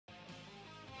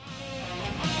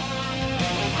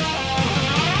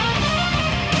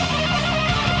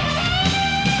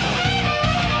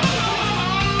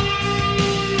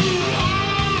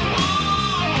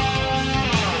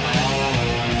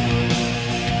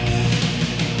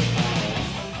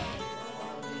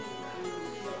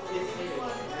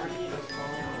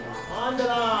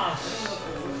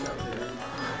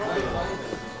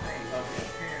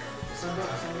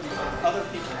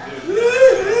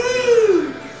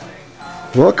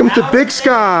Welcome to Big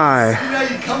Sky. You know,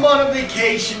 you come on a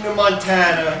vacation to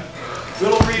Montana,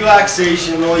 little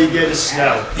relaxation, and all you get is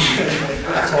snow.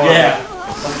 Yeah,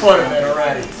 a foot of it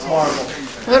already. It's horrible.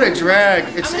 What a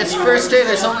drag. It's first day,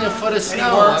 there's only a foot of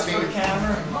snow.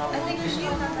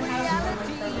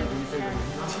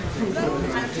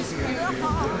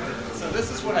 So this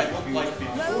is what I looked like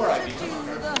before I became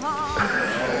a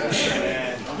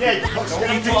Yeah, get a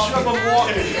picture of him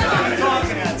walking.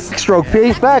 Backstroke,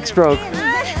 Pete. Backstroke.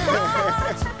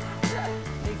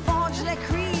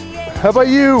 How about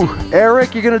you,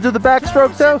 Eric? You gonna do the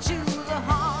backstroke though?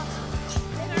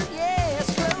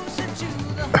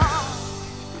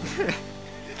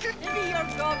 Maybe your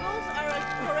goggles are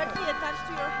correctly attached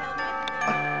to your helmet.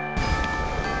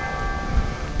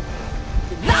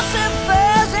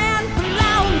 Philosophers and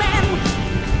plowmen,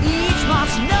 each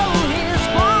must know his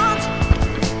part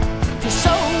to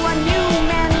sow a new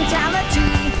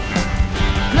mentality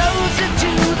closer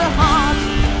to the heart.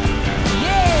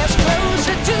 Yes,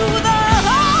 closer to the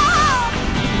heart.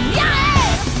 Yeah.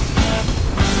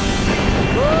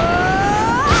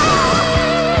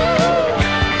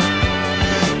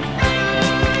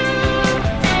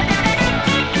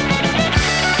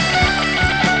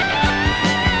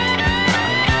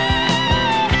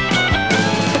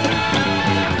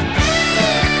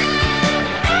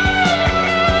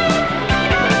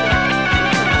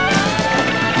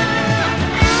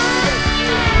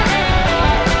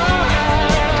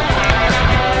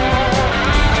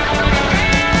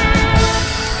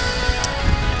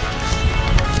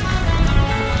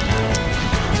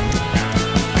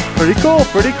 Pretty cool,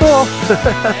 pretty cool.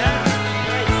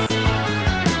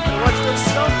 Watch those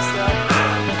stumps,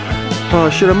 though. Oh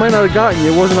shit, I might not have gotten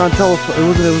you. It wasn't on it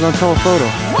was on telephoto.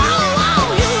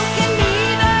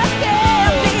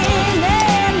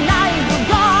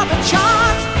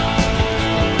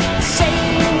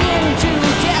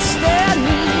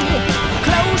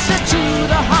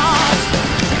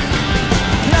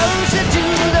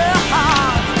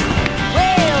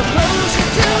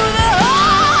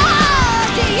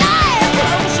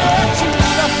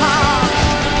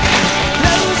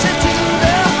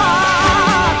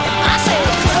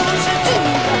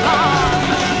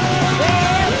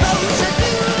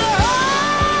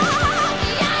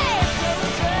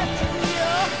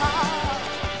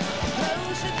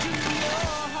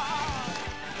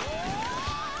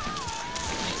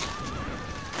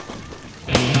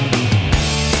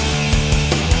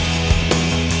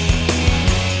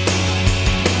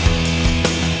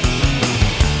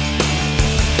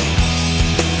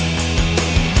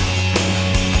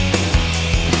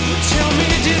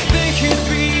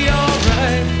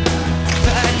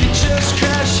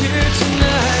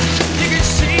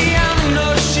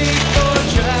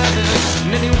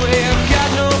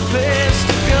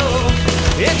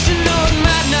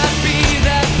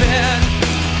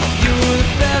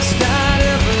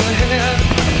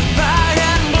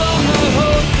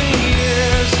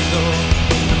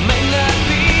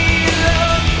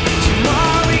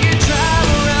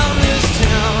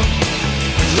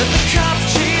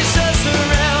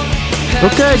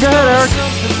 Okay, go ahead, Eric.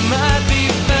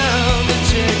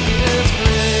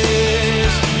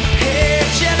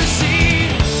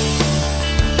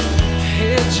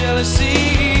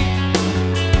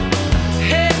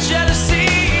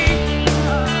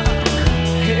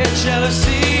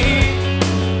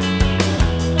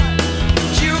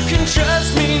 You can trust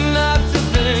me not to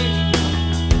think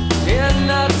and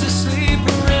not to sleep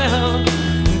around.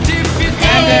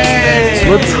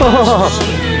 What's up?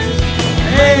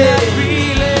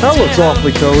 That looks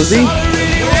awfully cozy.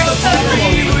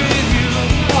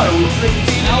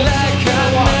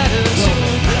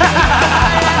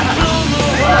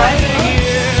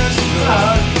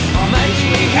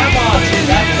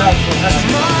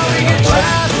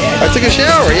 I took a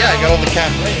shower, yeah, I got all the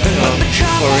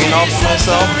chlorine off of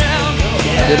myself.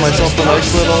 Did myself a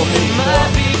nice little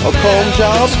comb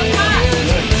job.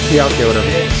 Yeah, okay, whatever.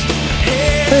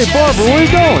 Hey, Barbara, where are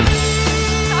you going?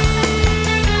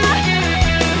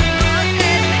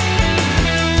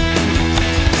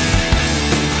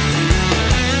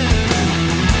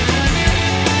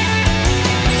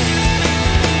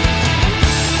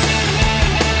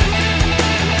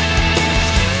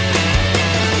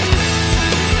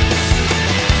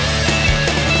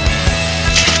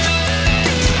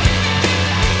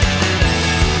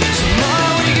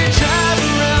 Drive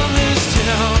around this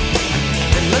town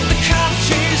and let the cops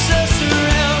chase us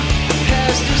around.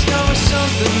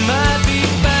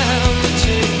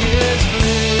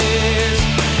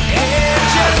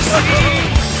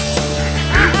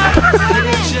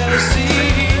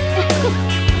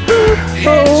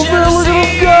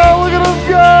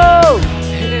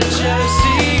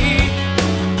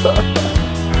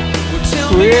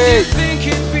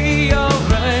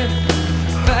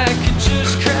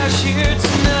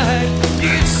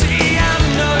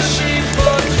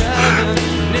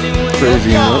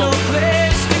 crazy, no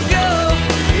place to go.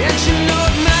 Yet you know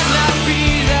it might not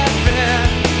be that bad.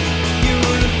 You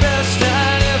were the best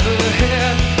I'd ever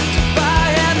had. If I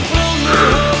hadn't thrown the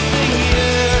whole thing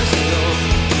years ago,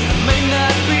 I may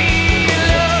not be in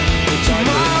love.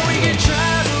 Tomorrow we can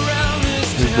drive around this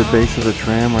town. Here's the base of the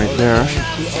tram right there.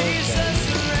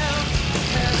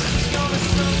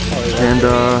 And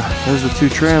there's the two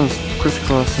trams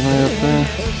crisscrossing right up there.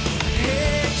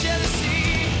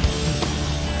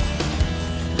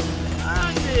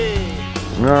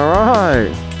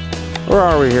 Alright. Where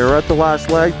are we here? We're at the last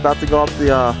leg, about to go up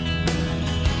the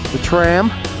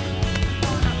tram.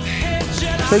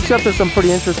 Takes you up to some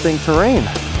pretty interesting terrain.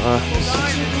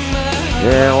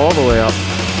 Yeah, all the way up.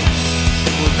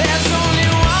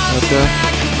 Right there.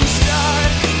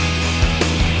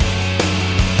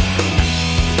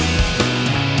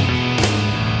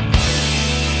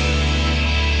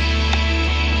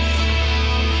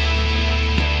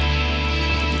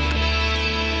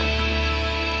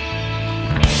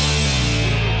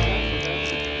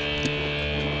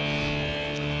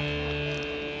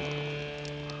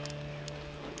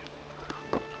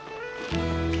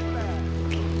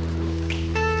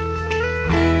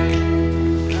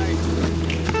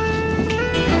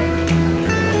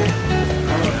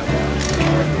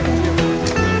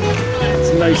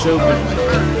 Nice open.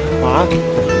 Huh?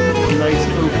 Nice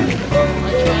open.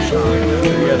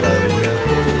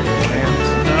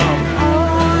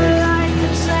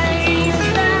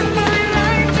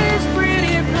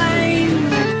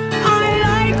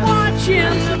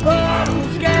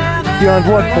 Beyond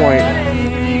what point?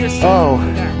 Oh,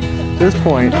 this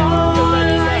point.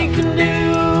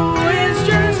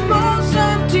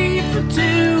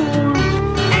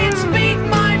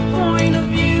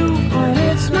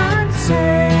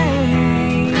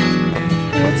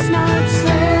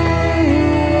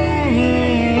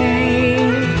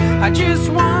 I just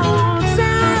want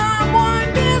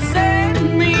someone to say to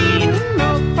me, no,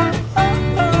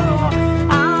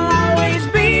 I'll always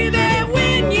be there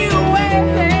when you wait.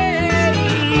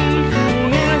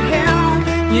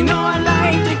 You know I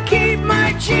like to keep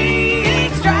my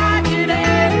cheeks dry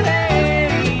today.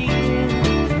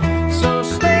 So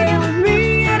stay with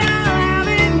me and I'll have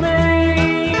it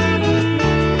made.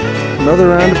 Another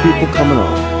round of people coming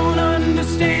on.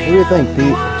 What do you think,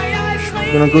 Pete?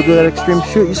 You gonna go do that extreme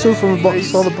shoot you saw from the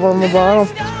saw the on the bottom?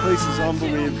 This place is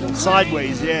unbelievable.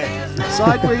 Sideways, yeah.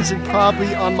 Sideways and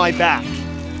probably on my back.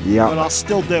 Yeah. But I'll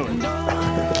still do it.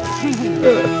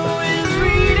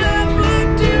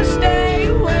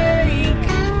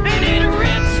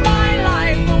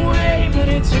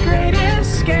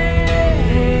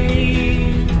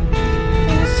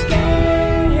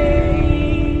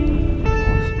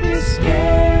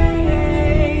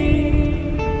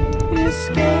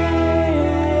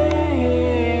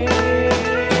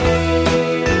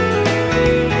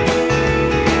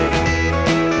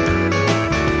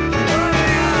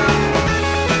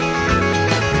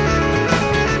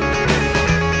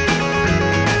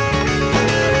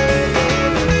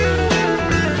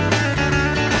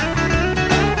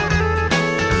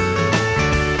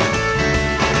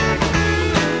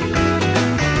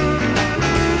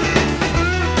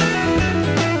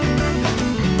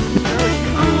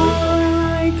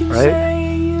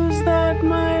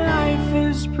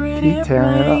 Keep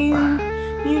tearing it up.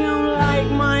 You don't like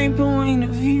my point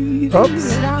of view.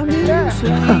 Oops.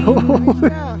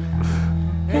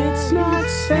 It's not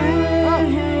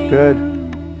safe. Good.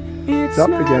 It's up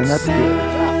again. That's good.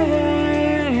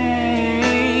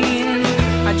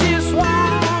 I just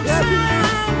want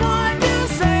someone to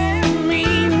save me.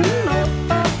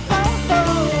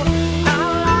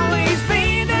 I'll always be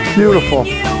there. Beautiful.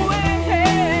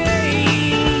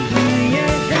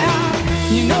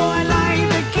 You know I like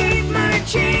to keep my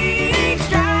cheeks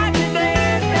dry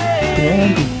today.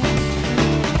 Andy.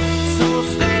 So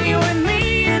stay with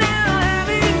me and I'll have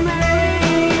it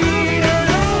made. I'll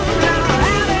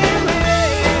have it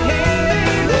made.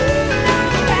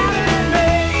 I'll have it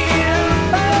made.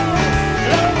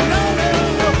 Oh, no, no,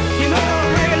 no. You know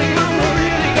I'm really gonna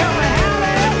have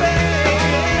it made.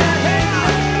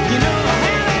 You know I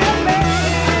have it made.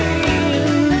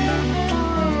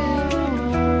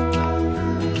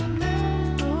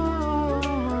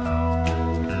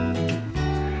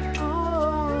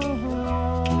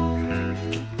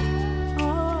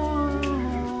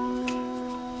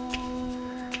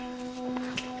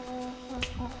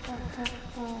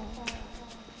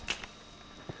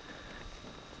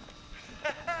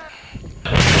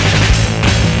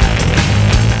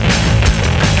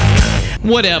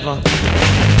 Whatever.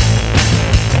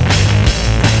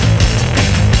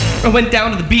 I went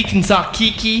down to the beach and saw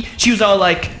Kiki. She was all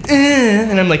like,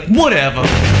 and I'm like, whatever.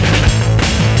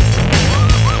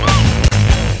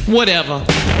 Whatever.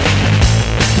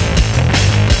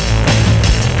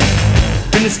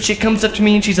 Then this chick comes up to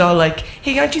me and she's all like,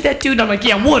 hey, aren't you that dude? And I'm like,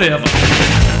 yeah, whatever.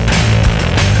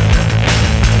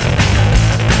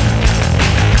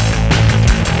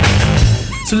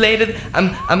 So later,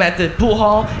 I'm at the pool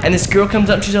hall and this girl comes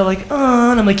up and she's all like,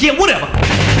 and I'm like, yeah, whatever.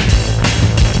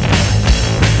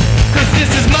 Cause this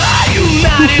is my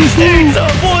United States of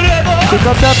whatever. Pick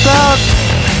up that sound.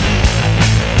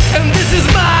 And this is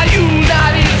my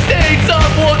United States of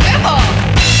whatever.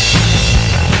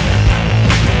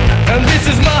 And this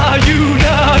is my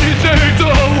United States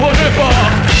of whatever.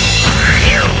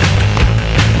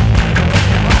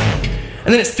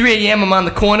 And then it's 3 a.m. I'm on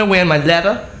the corner wearing my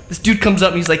leather. This dude comes up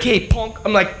and he's like, hey, punk.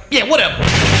 I'm like, yeah, whatever.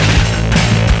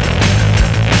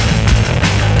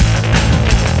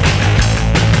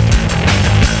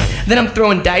 Then I'm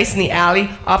throwing dice in the alley.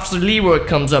 Officer Leroy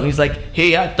comes up and he's like,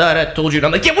 hey, I thought I told you. And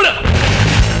I'm like, yeah, whatever.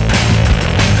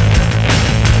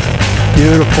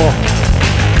 Beautiful.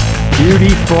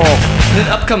 Beautiful. And then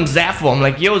up comes Zaffo. I'm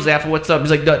like, yo, Zaffo, what's up?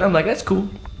 He's like, "Dud." I'm like, that's cool.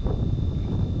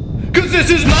 Cause this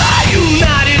is my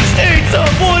United States of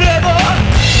whatever.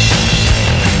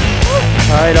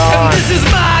 Right on. And this is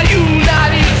my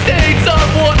United States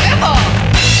of whatever.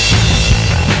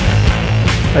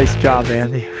 Nice job,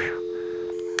 Andy.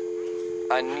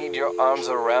 I need your arms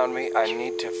around me. I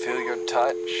need to feel your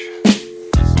touch.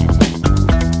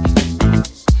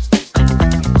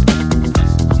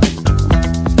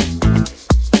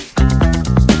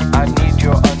 I need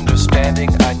your understanding.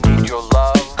 I need your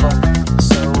love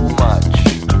so much.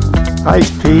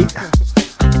 Nice, Pete.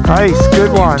 Nice,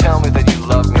 good one. You tell me that you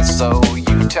love me so.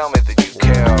 You tell me that you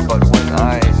care. But when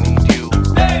I need you,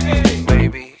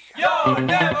 baby, you're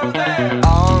never there.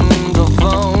 On the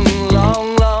phone,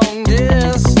 long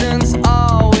distance,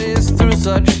 always through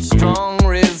such strong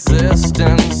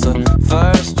resistance.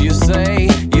 First you say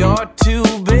you're too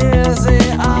busy.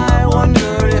 I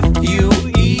wonder if you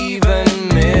even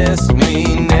miss me.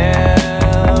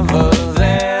 Never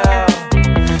there.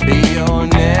 You're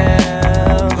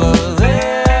never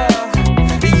there.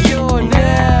 You're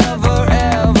never,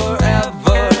 ever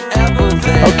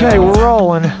there. Okay, we're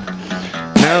rolling.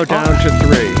 Now down to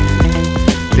 3.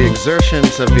 The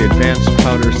exertions of the advanced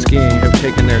powder skiing have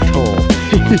taken their toll.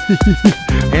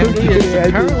 Andy is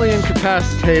apparently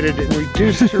incapacitated and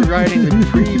reduced to riding the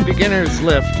pre-beginner's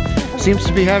lift. Seems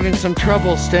to be having some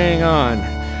trouble staying on.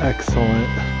 Excellent.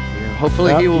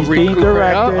 Hopefully Yep, he will he's being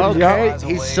recuperate. directed, Oh, okay, yep.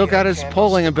 he's still got his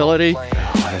polling ability.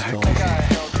 That's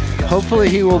awesome. Hopefully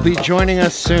he will be joining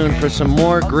us soon for some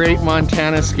more great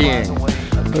Montana skiing.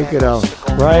 Look at him.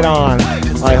 Right on.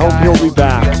 I hope he'll be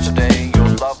back. Yesterday, your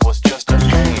love was just a dream.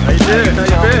 How you doing?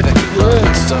 How you been?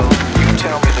 Good. So you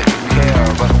tell me that you care,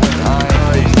 but when I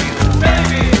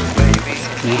need you, baby,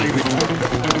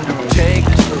 take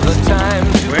the time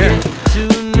to get to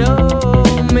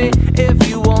know me. If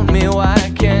you want me,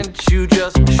 why can't you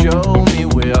just show me?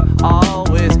 We're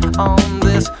always on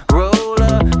this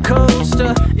roller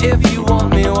coaster. If you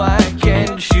want me, why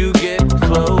can't you get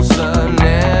closer?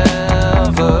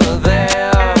 Never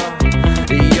there.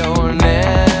 You're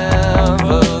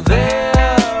never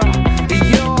there.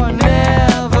 You're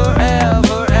never,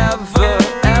 ever there.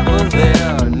 Never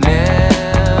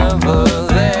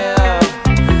there.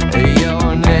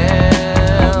 You're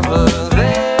never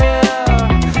there.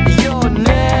 You're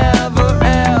never,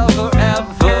 ever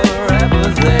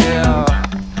there.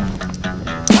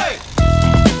 Hey!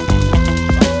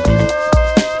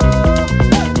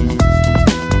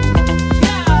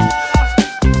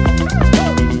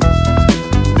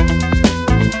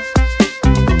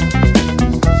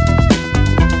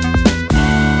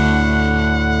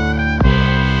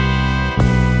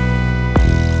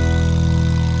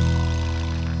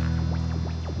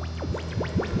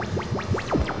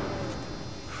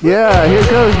 Yeah, here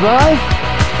goes, bud.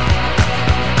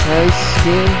 Nice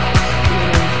skin.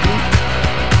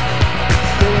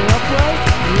 Staying upright.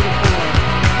 Beautiful.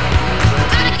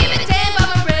 I don't give a damn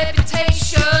about my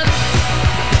reputation.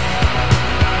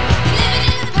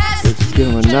 Living in the past. Let's just give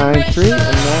him a 9-3 and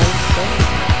 9-7.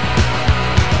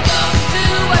 Do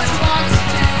what you want to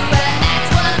do, and that's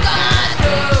what I'm gonna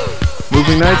do.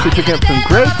 Moving nicely, picking up some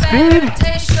great speed.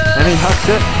 And he hucks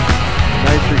it.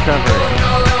 Nice recovery.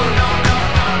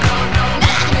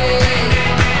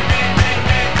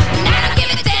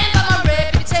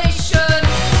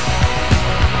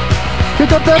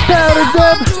 Pick up that powder,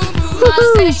 Deb.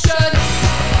 Woohoo!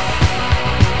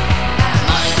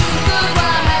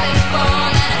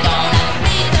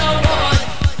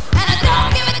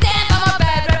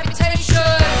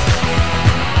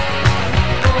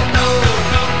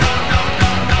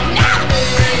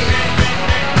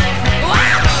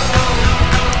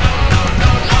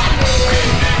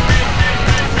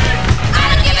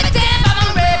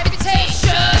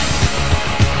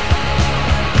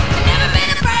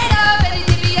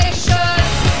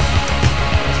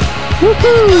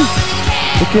 Woohoo!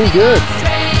 Looking good.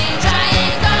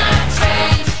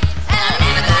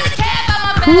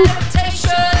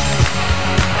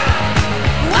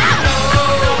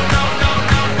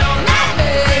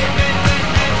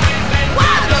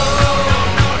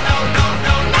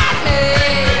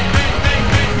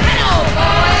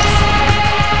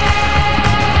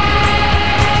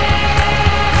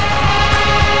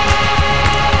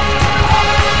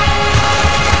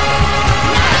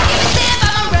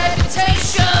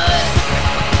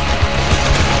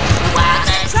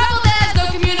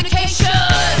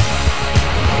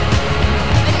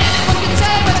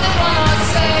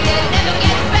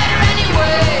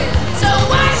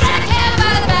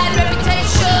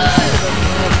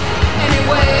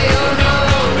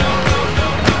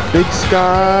 Big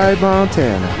Sky,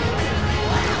 Montana.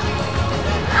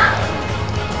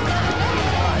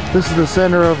 This is the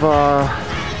center of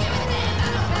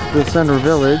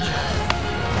village,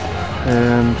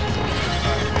 and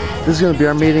this is going to be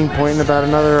our meeting point in about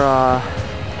another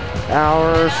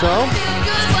hour or so.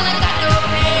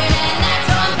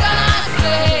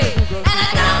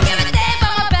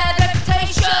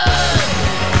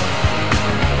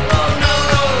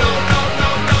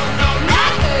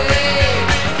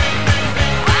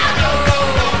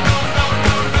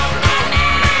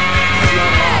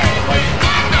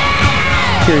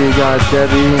 Here you got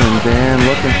Debbie and Dan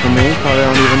looking for me. Probably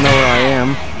don't even know where I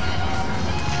am.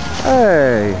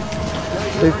 Hey,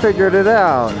 they figured it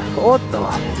out. What the?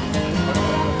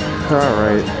 All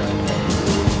right.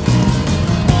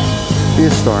 Be a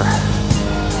star.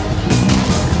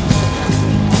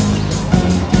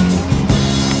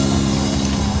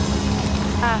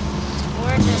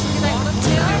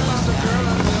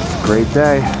 Great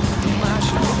day.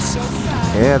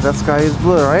 Yeah, that sky is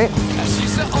blue, right?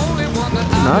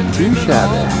 Not too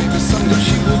shabby.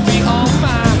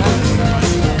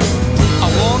 I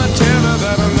wanna tell her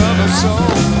that I love her so.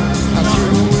 I'm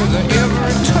through with her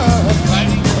every touch.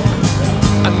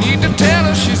 I need to tell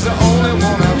her she's the only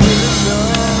one I really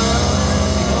love.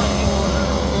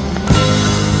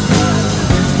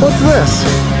 What's this?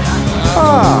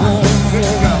 Ah,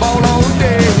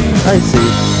 I see.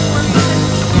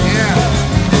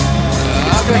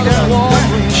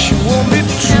 She won't be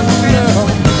true now.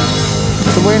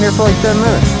 Been waiting here for like 10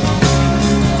 minutes.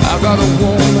 I got a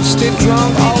woman stay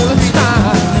drunk all the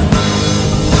time.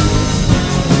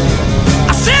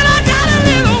 I said I got a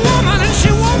little woman and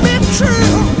she won't be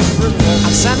true.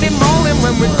 On Sunday morning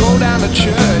when we go down to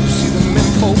church, see the men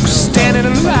folks standing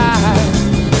in line.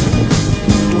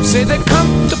 Don't say they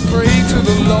come to pray to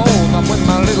the Lord. I'm with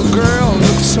my little girl,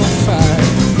 looks so fine.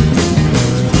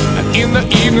 In the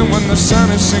evening when the sun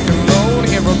is sinking low,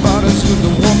 everybody's with the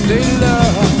warm day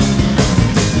love.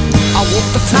 I walk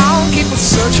the town, keep a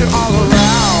searching all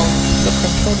around,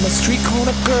 looking for my street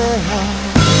corner girl.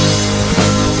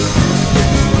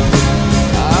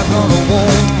 I got a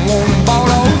warm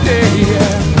ball all day.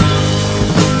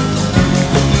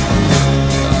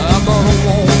 I got a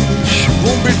warm, she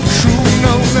won't be true,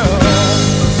 no, no.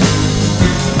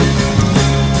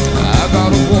 I got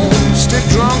a warm, stay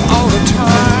drunk all the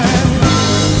time.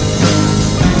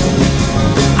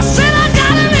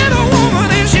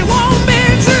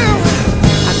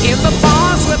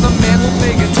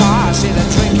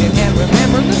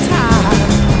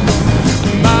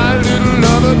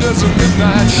 Does a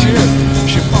midnight shift.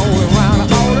 She follows around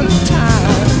all the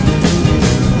time.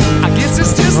 I guess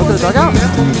it's just what they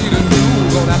left for me to do.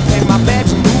 Gonna pack my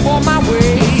bags and move on my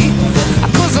way.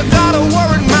 Cause I got a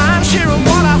worried mind, sharing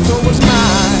what I thought was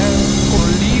mine.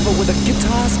 Gonna leave her with the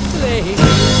guitars play.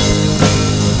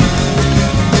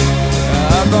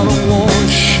 I got a woman,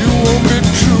 she won't be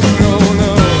true, no,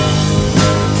 no.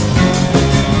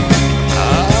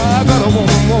 I got a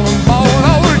woman, ballin'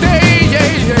 all day,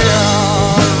 yeah, yeah.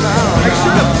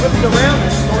 Flipped around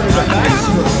and started a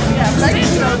backstory.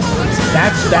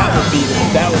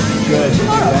 That would be good.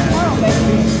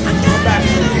 Come back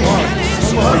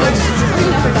tomorrow.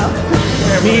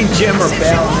 Me and Jim are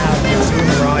bailing out here doing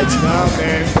the rides. No,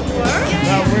 man.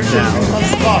 No, we're just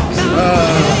 $100.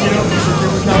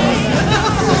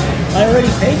 I already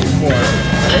paid you for it.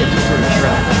 I paid you for the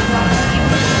trip.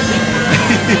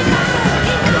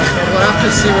 We'll have to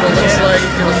see what it looks like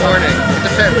in the morning. It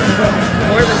depends.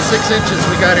 More than 6 inches,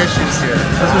 we got issues here.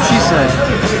 That's what she said.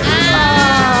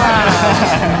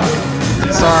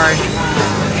 Sorry.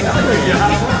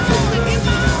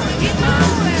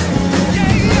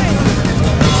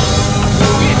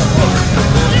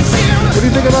 What do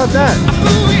you think about that?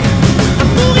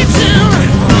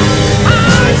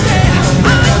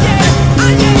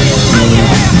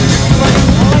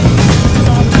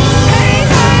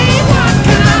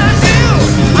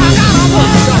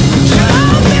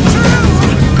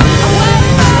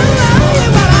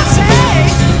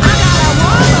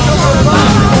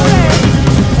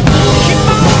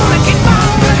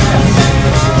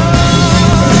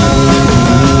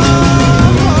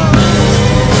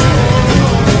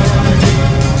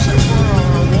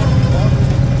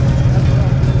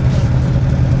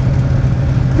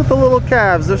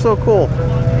 calves. They're so cool.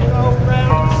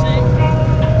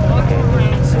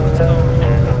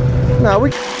 No,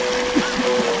 we.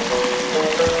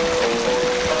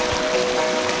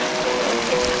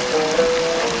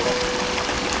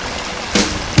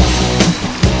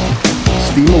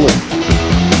 Steam a little.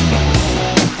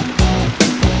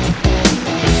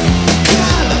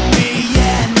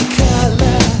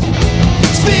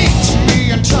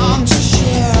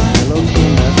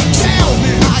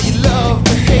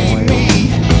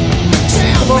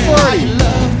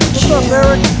 What's up,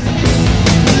 Eric?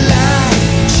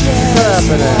 What's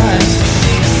happening?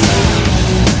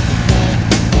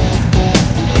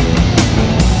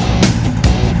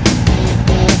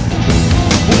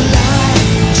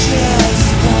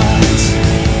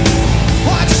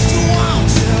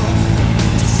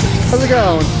 How's it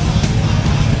going?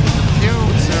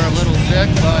 Fumes are a little thick,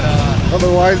 but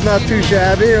Otherwise not too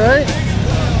shabby, right?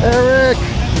 Eric!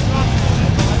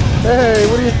 Hey,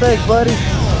 what do you think, buddy?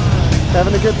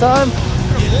 Having a good time?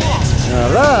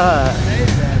 Alright!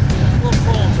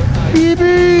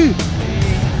 BB!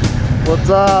 What's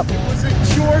up? it was a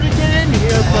chore to get in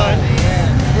here, but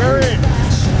we're in.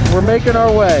 We're making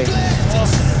our way.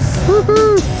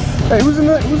 Woohoo! Hey, who's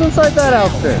inside that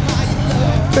outfit?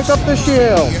 Pick up the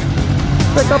shield.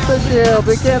 Pick up the shield.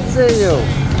 We can't see you.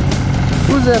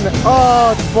 Who's in it?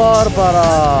 Oh, it's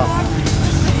Barbara.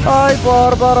 Hi,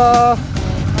 Barbara.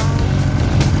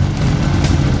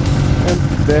 And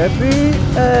Debbie.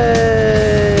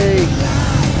 Hey.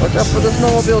 Watch out for the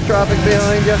snowmobile traffic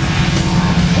behind you.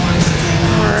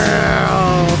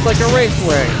 It's like a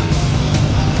raceway.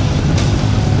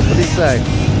 What do you say?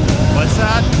 What's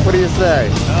that? What do you say?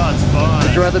 Oh, it's fun.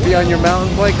 Would you rather be on your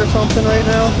mountain bike or something right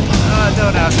now?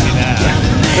 Don't ask me that.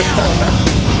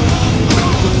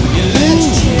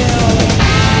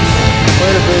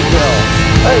 Quite a big hill.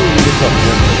 Hey, what's up,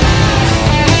 Jim?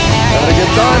 Having a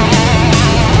good time?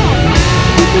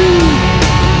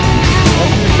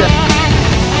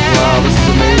 Wow, this is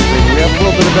amazing. We have a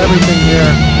little bit of everything here.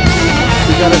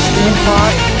 We got our steam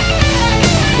pot.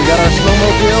 We got our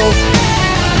snowmobiles.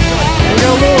 We got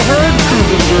a little herd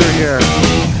cruising through here.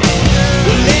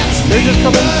 They're just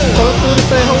coming through to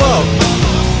say hello.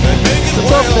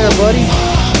 What's up there, buddy?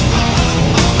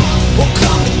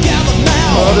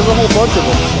 Oh, there's a whole bunch of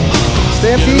them.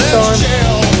 Stampede time.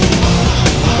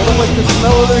 I don't like the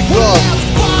smell of their exhaust.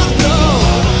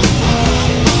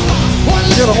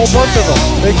 We got a whole bunch of them.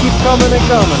 They keep coming and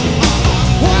coming.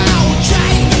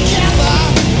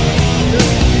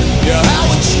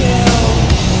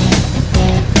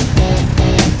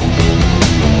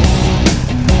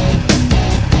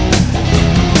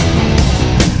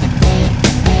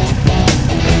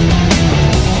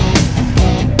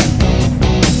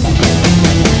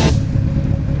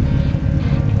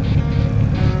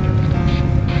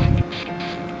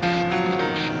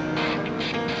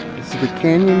 The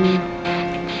canyon.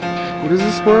 What is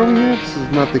this where we here? This is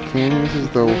not the canyon. This is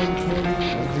the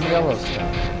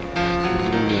Yellowstone.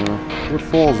 what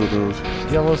falls are those?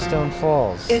 Yellowstone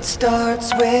Falls. It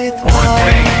starts with One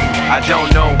thing, I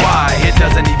don't know why. It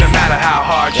doesn't even matter how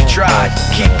hard you try.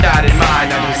 Keep that in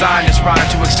mind. I designed this rhyme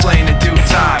to explain in due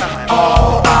time.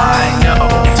 All I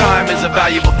know, time is a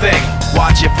valuable thing.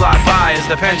 Watch it fly by as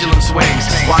the pendulum swings.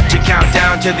 Watch it count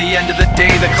down to the end of the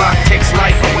day. The clock takes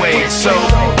life away. It's so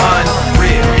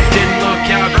unreal. Didn't look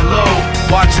out below.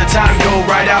 Watch the time go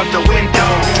right out the window.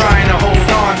 Trying to hold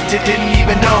on, didn't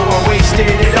even know I wasted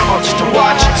it all just to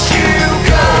watch you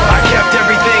go. I kept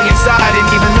everything inside, and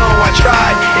even though I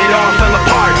tried, it all fell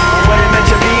apart. What it meant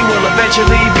to me will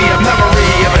eventually be a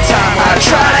memory of a time I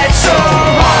tried so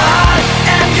hard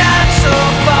and got so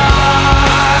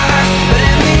far, but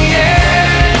in the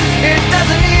end, it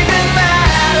doesn't even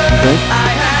matter.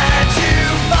 I had to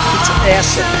fall to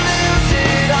lose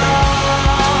it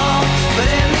all, but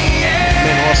in the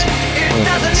end, it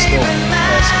doesn't even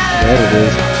matter. There it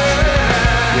is.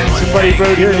 Somebody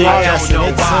wrote here in August, and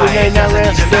it's the doesn't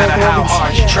even matter how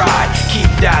hard you try.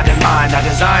 Keep that in mind. I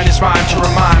designed this rhyme to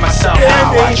remind myself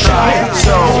how I tried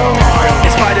so hard.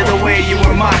 In spite of the way you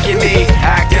were mocking me,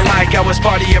 acting like I was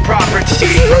part of your property,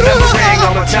 remembering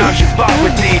all the times you fought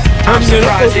with me. I'm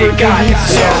surprised it got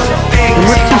so. I'm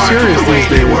not too serious these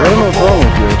days. I don't know what's wrong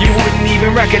with you. You wouldn't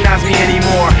even recognize me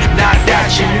anymore. Not that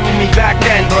you knew me back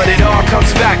then, but it all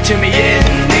comes back to me in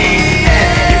the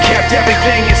end. You kept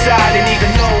everything inside, and even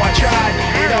though I tried,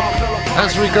 it all fell apart.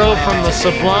 As we go from the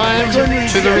sublime to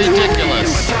the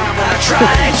ridiculous. I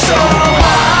tried so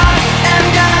hard and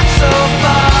got so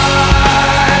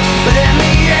far, but in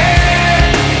the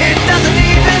end, it doesn't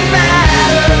even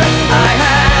matter. I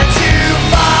had to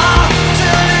fall to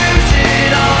lose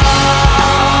it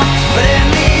all, but in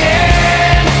the end,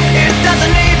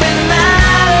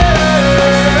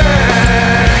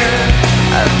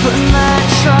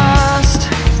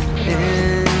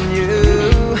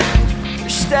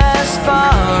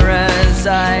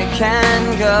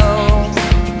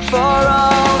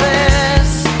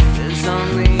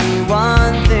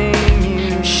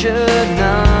 you should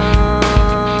know.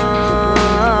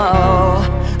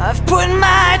 I've put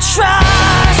my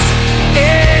trust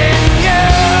in you,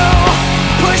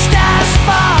 pushed as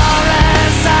far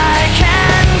as I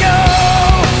can go.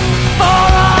 For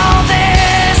all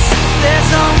this,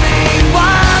 there's only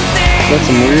one thing. Got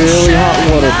some really hot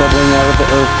water bubbling out of the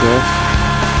earth there.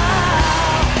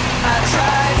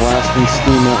 Blasting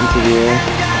steam out into the air.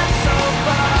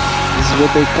 This is what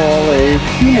they call a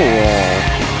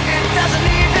fumarole.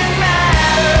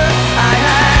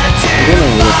 I don't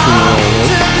know what a fumarole is.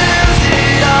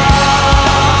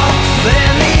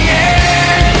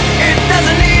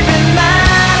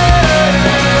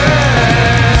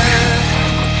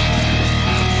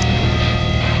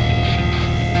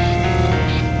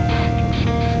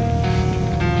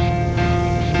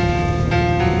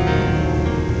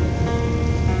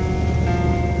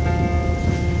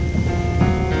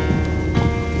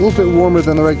 A little bit warmer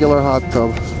than the regular hot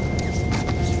tub.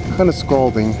 Kind of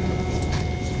scalding.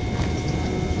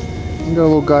 You got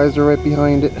a little geyser right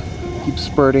behind it. Keeps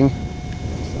spurting.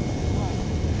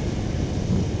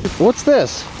 What's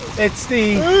this? It's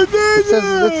the... It says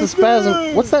it's the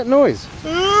spasm. What's that noise?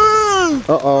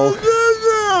 Uh-oh.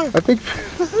 I think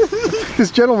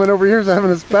this gentleman over here is having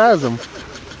a spasm.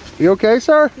 You okay,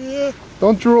 sir? Yeah.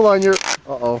 Don't drool on your...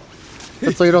 Uh-oh.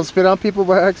 That's so you don't spit on people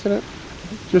by accident?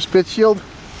 Your spit shield?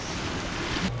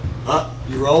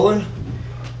 You rolling?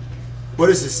 What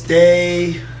is this,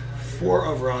 day 4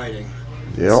 of riding?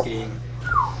 Yep. Skiing.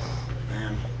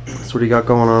 Man. That's what you got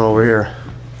going on over here.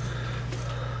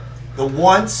 The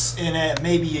once in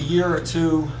maybe a year or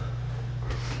two,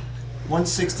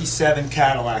 167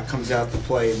 Cadillac comes out to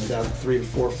play in about 3 to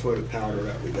 4 foot of powder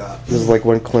that we got. This is like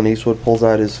when Clint Eastwood pulls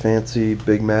out his fancy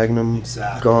big Magnum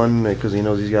gun because he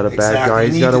knows he's got a bad guy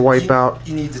he's got to wipe out.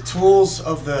 You need the tools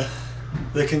of the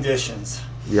conditions.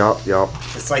 Yup.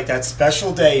 It's like that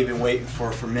special day you've been waiting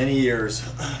for many years.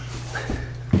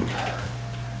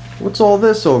 What's all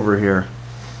this over here?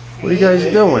 What are you guys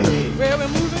doing?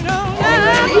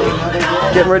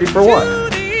 Getting ready for what?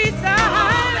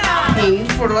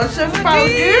 For lots of powder.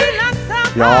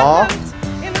 Yeah.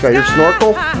 Got your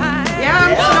snorkel? Yeah,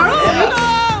 I'm snorkeling.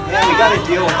 Yeah, we got to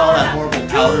deal with all that horrible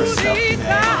powder stuff today.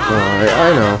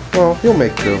 I know. Well, you'll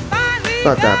make do. It's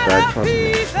not that bad, trust me.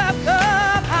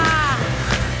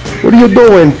 What are you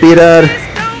doing, Peter?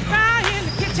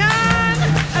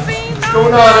 What's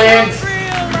going on, Ant?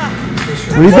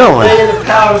 What are you doing? Laying the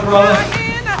powder, brother.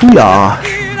 Yeah.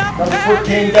 Another foot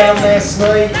came down last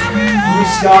night. Blue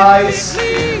skies.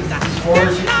 As far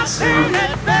as you can see.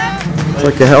 It's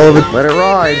like a hell of a... Let it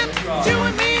ride.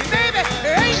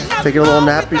 Taking a little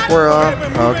nap before,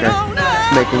 okay.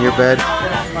 Making your bed.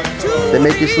 They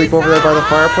make you sleep over there by the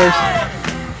fireplace?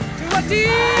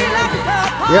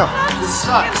 Yeah. This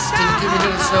sucks. Can you give me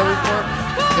the snow report?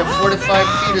 You have 4 to 5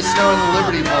 feet of snow in the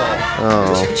Liberty Bowl. Oh.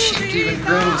 You're too cheap to even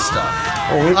groom stuff.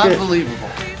 Oh, we get- Unbelievable.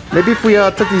 Maybe if we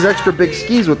took these extra big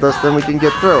skis with us, then we can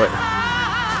get through it.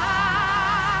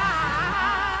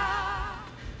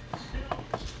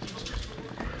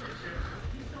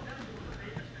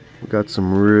 We got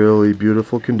some really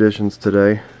beautiful conditions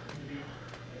today.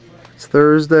 It's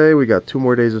Thursday. We got 2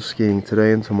 more days of skiing,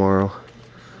 today and tomorrow.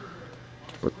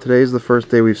 But today's the first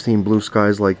day we've seen blue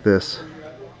skies like this.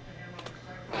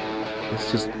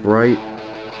 It's just bright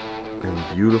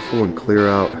and beautiful and clear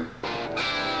out.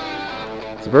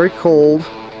 It's very cold.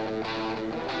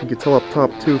 You can tell up top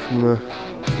too from the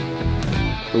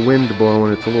wind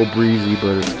blowing. It's a little breezy,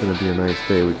 but it's going to be a nice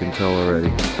day, we can tell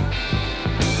already.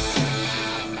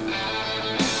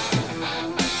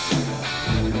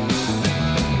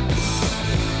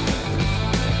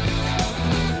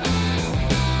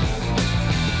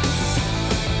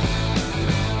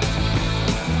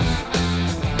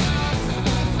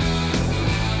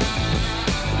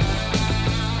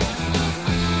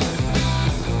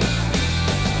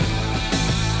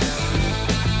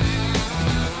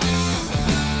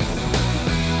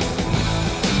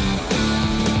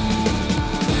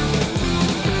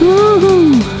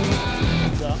 Woohoo!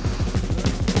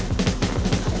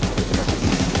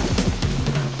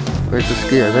 Where's the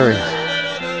skier? There he is.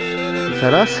 Is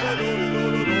that us?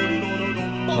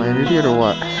 Am I an idiot or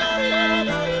what?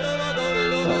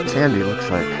 Oh, it's Andy, looks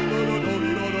like.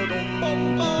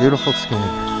 Beautiful skiing.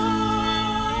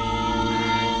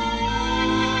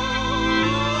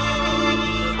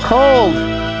 Cold!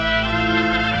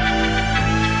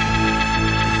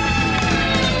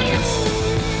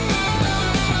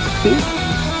 See?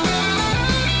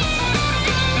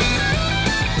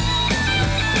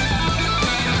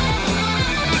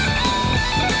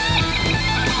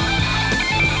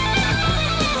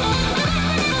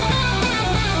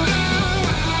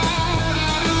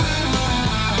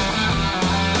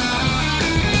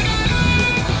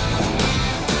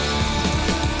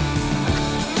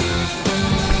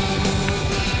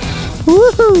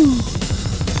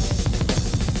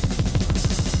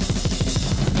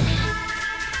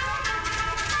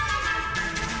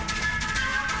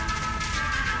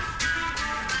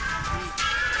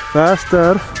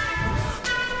 Faster.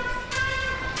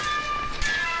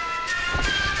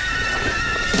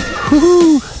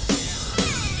 Woohoo!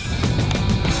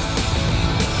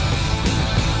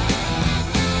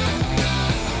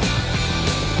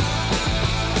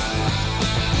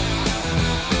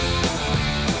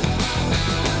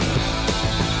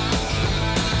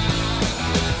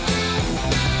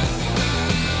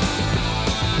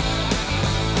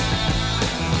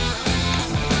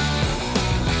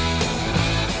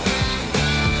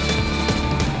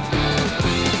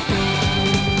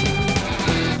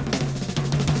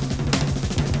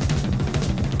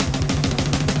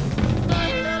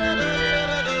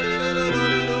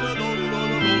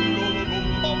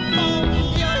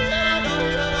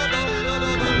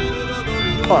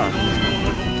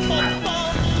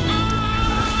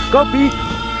 Go, Pete!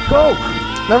 Go!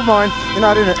 Never mind, you're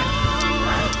not in it.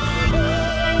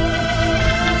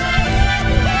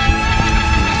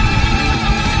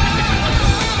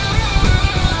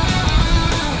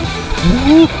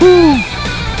 Woohoo!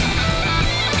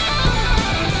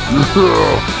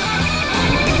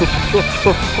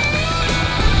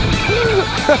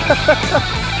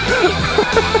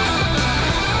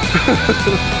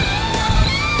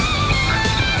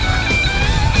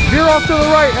 Veer off to the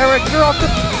right, Eric. Veer off to...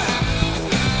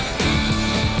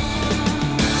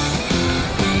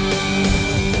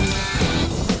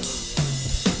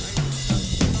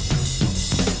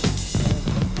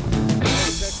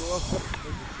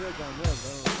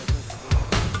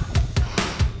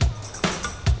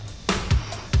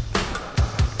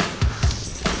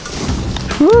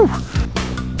 Woo!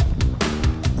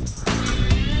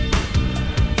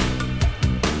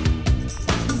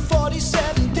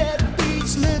 47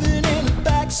 deadbeats living in a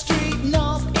back street,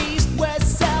 north, east,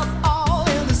 west, south, all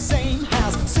in the same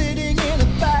house, sitting in a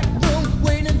back room,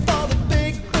 waiting for the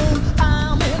big boom.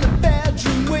 I'm in a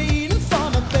bedroom waiting for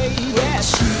my baby. Yeah,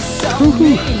 she's so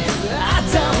mean, I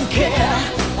don't care.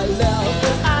 I love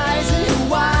her eyes and her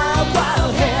wild,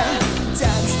 wild hair.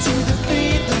 Dance to the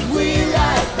beat that we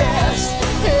like best.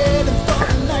 Heading for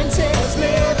the 90s,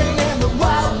 living in the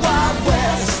wild, wild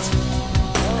west.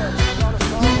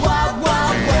 Wild,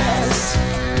 wild west.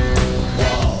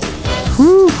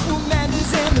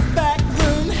 Amanda's in the back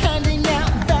room, handing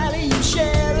out Valium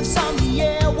sheriffs on the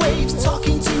airwaves,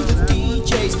 talking to the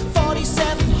DJs.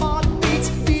 47 heartbeats,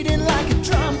 beating like a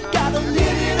drum. Gotta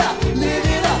live it up, live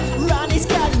it up. Ronnie's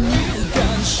got a new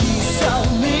gun. She's so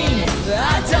mean,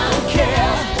 I don't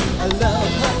care. I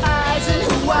love her eyes and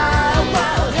her wild,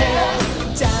 wild hair.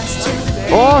 Dance to the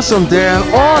beat. Awesome, Dan.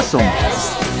 Awesome.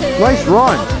 Nice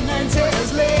run.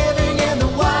 Living in the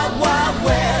wild, wild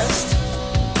west.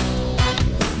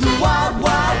 The wild,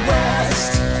 wild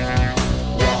west.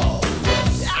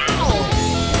 Ow!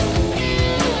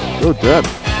 Go, Deb.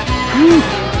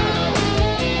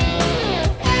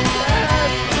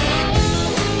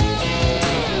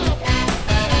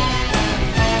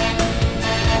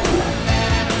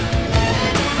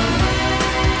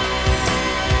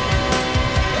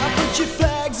 Put your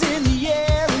flags in the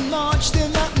air and march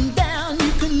them up and down.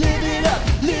 You can live it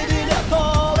up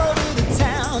all over the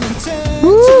town. And turn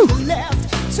to the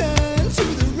left, turn to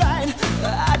the right.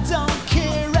 I don't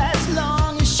care as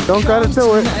long as she Don't gotta comes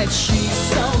do it. tonight. She's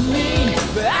so mean,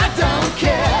 but I don't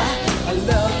care. I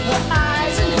love her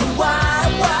eyes and her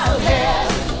wild, wild hair.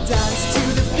 Dance to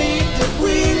the beat that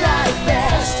we like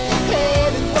best.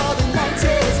 Heading for the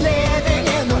 90s, living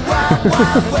in the wild,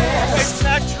 wild west. It's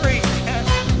that tree.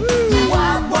 The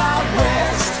wild, wild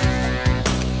west.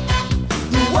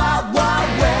 The wild, wild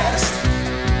west.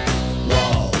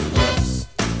 Wild west.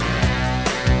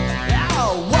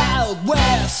 Oh, wild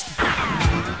west.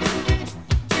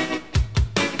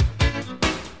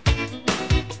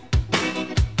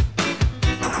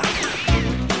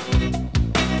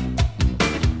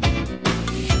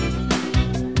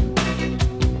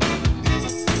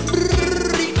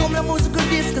 Come la musical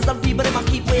disc, cause some people them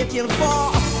keep waiting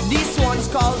for. This one's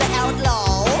called the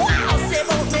Outlaw. Wow, say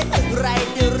about me, ride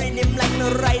the rhythm like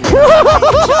no ride.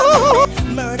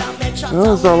 Murder me, shot Well,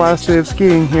 this is our last day of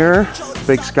skiing here.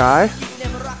 Big Sky.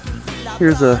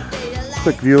 Here's a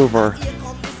quick view of our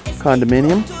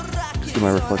condominium. See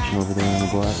my reflection over there in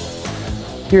the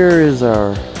glass. Here is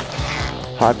our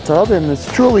hot tub, and it's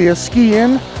truly a ski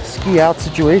in, ski out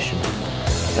situation,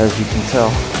 as you can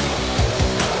tell.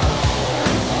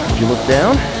 If you look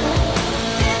down,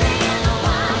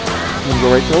 you can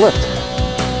go right to the left.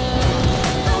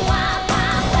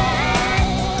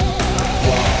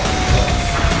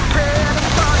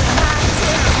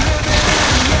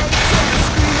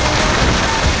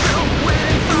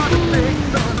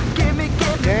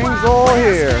 Gang's all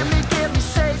here.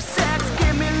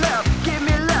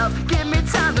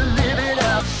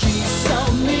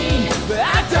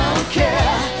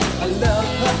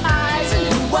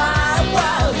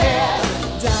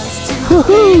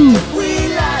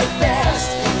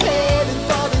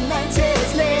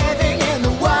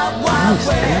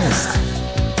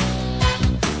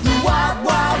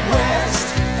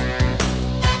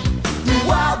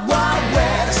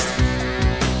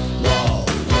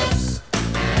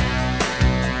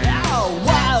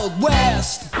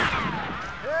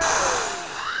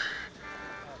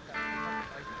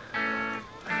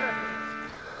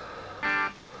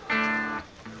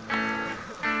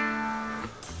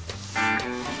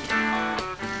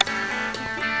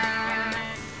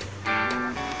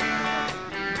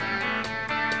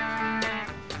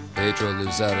 Pedro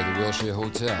lives out of the Wilshire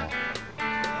Hotel.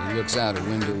 He looks out a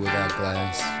window without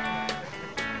glass.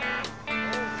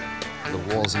 The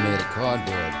walls are made of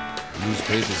cardboard.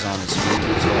 Newspapers on his feet.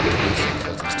 He's all busy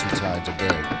because he's too tired to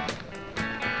beg.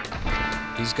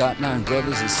 He's got 9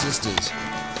 brothers and sisters.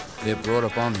 They're brought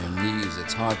up on their knees.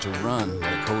 It's hard to run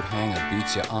when a coat hanger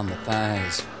beats you on the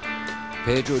thighs.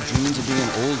 Pedro dreams of being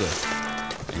older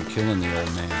and killing the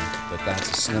old man, but that's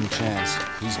a slim chance.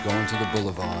 He's going to the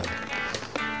boulevard.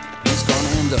 He's gonna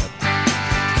end up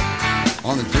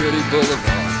on the dirty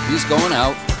boulevard. He's going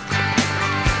out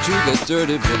to the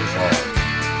dirty boulevard.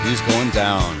 He's going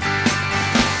down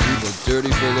to the dirty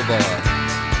boulevard.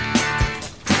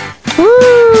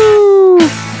 Woo!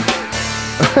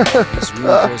 This room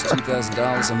costs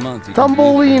 $2,000 a month. You can Tumbleina.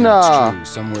 believe it,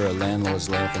 it's true. Somewhere a landlord's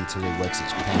laughing till he wets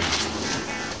its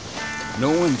pants. No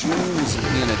one dreams of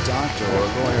being a doctor or a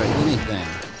lawyer or anything.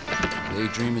 They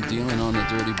dream of dealing on the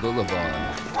dirty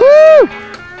boulevard. Woo!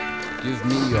 Give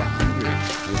me your hungry,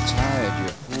 you're tired,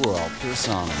 you're poor, I'll piss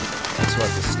on them. That's what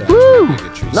the statue Woo! of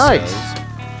bigotry Nice. says.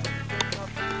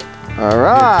 All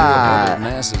right.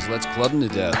 Masses, let's club them to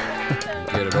death.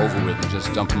 Get it over with and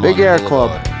just dump them Big on the Air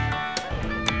boulevard. Club.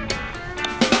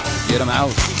 Get them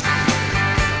out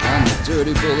on the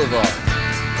dirty boulevard.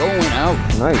 Going out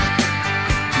Nice.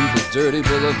 to the dirty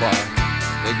boulevard.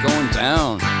 They're going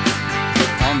down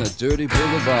on the dirty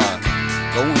boulevard.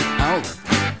 Going out.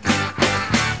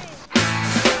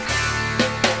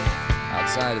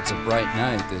 Outside it's a bright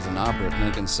night. There's an opera at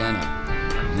Lincoln Center.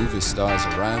 Movie stars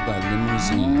arrive by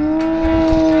limousine.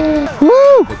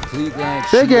 Woo! The Klieg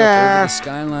lights Big shoot up over air. the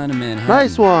skyline of Manhattan.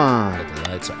 Nice one. But the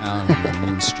lights are out on the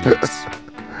mean streets.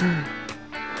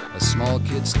 A small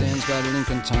kid stands by the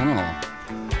Lincoln Tunnel.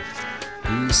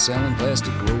 He's selling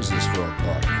plastic roses for a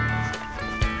buck.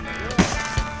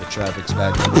 The traffic's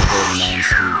back on 39th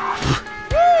Street.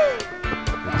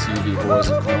 The TV whores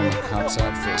are calling the cops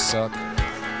out for a suck.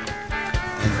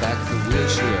 And back at the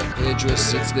wheelchair, Pedro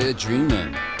sits there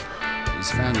dreaming.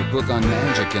 He's found a book on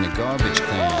magic in a garbage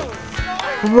can.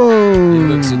 He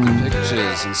Whoa! looks at the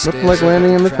pictures and stares like up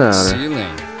landing at in the the cracked powder.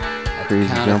 ceiling. At Crazy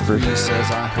the count jumpers. of 3 says,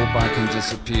 I hope I can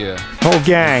disappear. Whole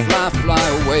gang. Fly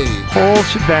away Whole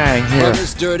shebang from here.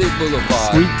 this dirty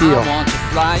boulevard. Sweet deal. I want to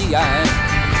fly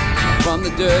from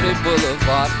the dirty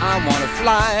boulevard. I want to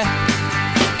fly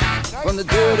from the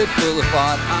dirty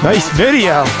boulevard. I Nice want to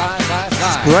video. fly, fly,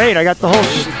 fly. Great. I got the whole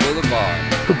Dirty boulevard.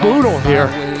 caboodle Fly here.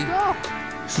 away.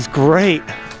 This is great.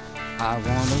 I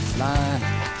want to fly.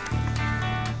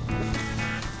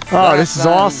 Oh, this is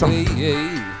awesome.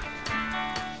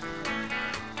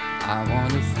 I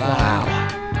want to fly. Wow.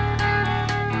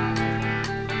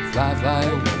 Fly, fly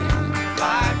away.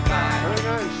 Fly, fly.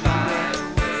 Fly,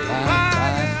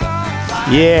 fly,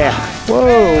 fly. Yeah.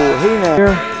 Whoa. Hey now.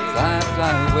 Here. Fly,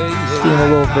 fly away. Skiing a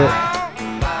little bit.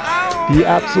 The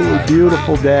absolutely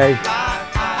beautiful day.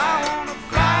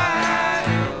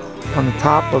 On the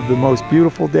top of the most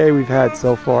beautiful day we've had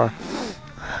so far.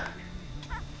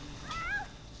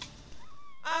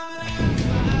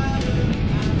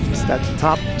 Just at the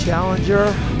top of the Challenger.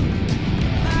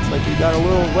 Looks like we got a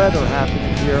little weather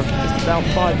happening here just about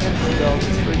 5 minutes ago. It's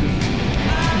freaking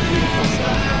beautiful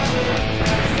stuff.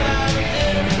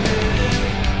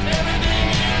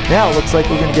 Now it looks like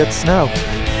we're gonna get snow.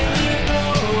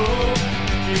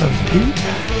 Some heat.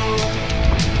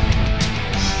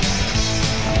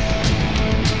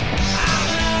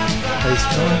 Nice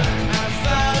one.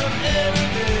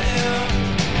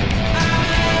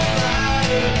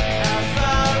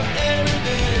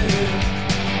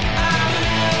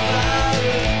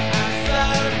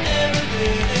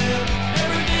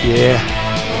 Yeah.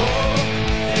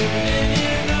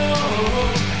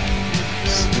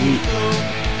 Sweet.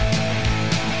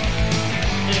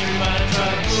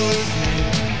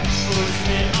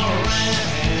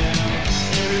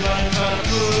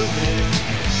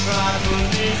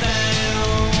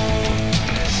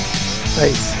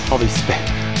 Nice. All these spin.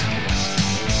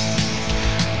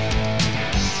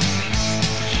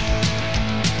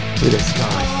 Look at this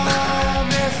guy.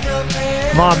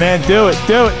 Come on, man, do it,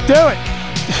 do it, do it!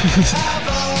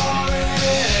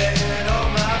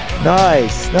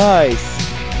 Nice, nice.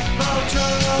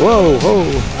 Whoa, whoa.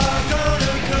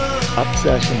 Up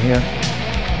session here.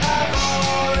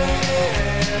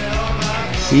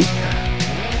 Heat.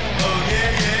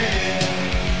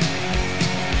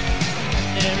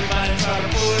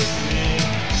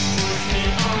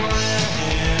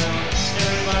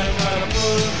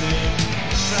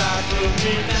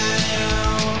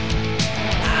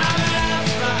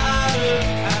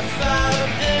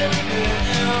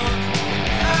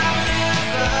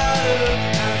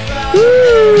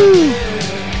 Woo!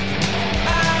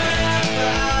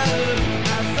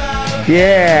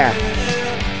 Yeah.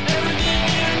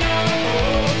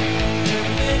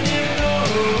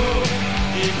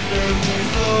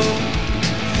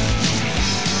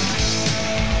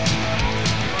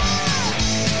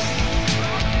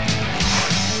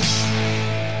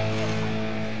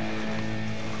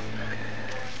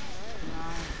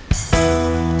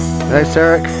 Thanks,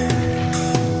 Eric.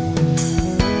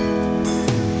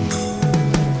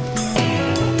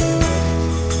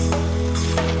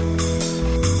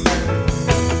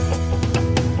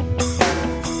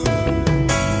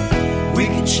 We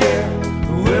can share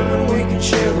the women, we can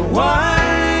share the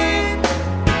wine.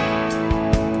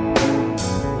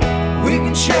 We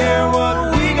can share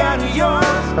what we got to yours,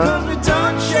 cause we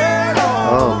done shared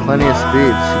all. Oh, plenty of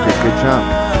speed. She did a good jump.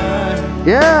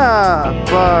 Yeah,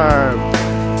 Barb.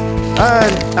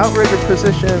 An outrigger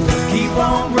position. Keep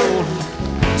on rolling,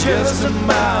 just a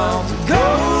mile to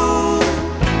go.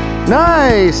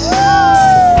 Nice.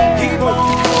 Keep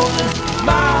on rolling,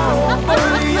 mile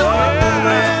over your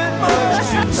movement, much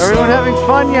too Everyone having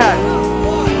fun yet?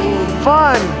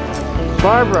 Fun.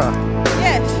 Barbara.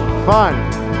 Yes. Fun.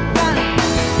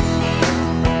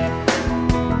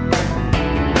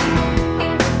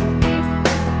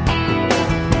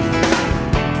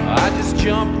 I just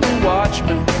jumped the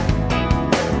watchman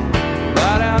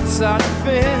right outside the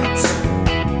fence.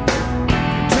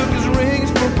 Took his rings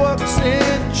for bucks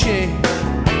and change.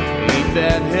 Ain't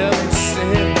that heaven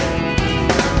sent?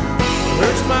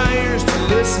 Hurts my ears to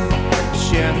listen,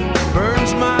 Shannon.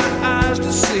 Burns my eyes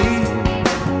to see.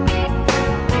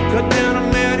 Cut down a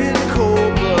man in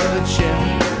cold blood,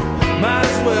 Shannon. Might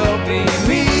as well be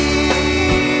me.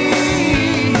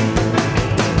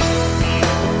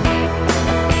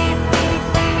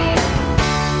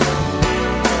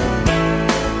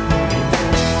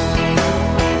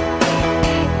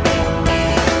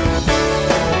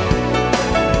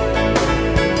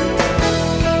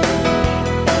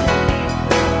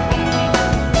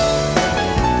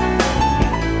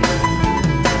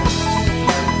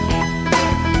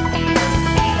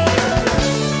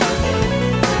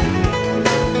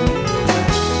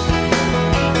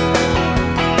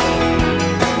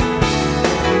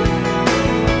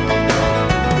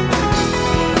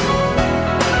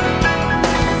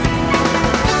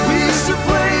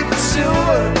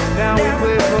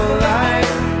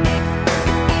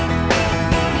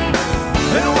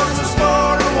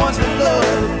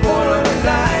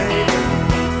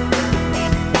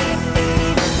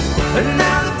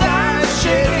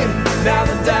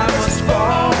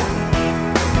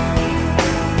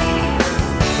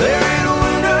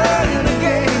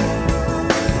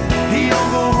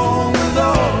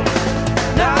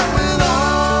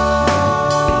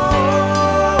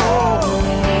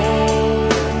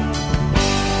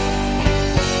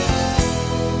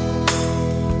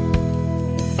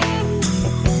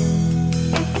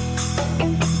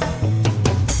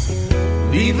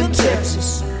 Leaving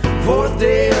Texas, 4th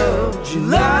day of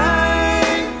July.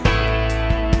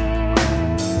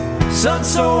 Sun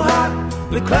so hot,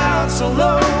 the clouds so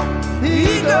low, the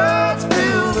eagles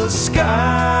fill the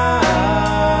sky.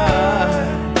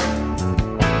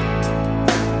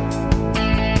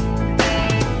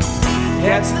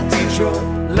 That's the Detroit,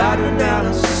 Ladder,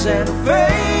 Dallas, Santa Fe.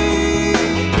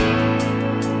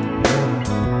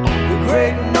 The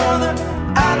great northern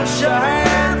out of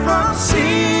Cheyenne, from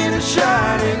sea to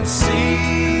shining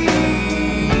sea.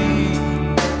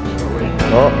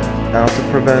 Oh, ounce of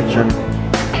prevention.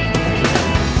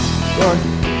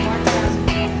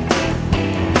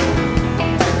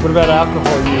 What about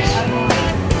alcohol use?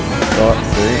 Oh,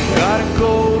 see? Gotta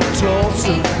go to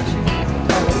Tulsa,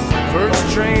 first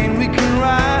train we can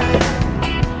ride.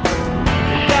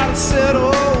 Gotta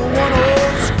settle one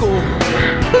old score.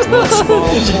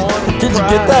 Did you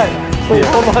get that? Wait,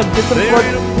 hold on. Get the plug.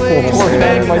 Plug it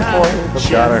out of my forehead. That's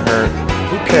gotta hurt.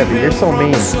 Kevin, you're so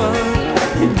mean.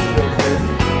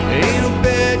 Ain't a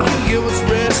bed can give us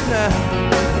rest now.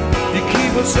 You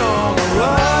keep us on the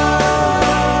run.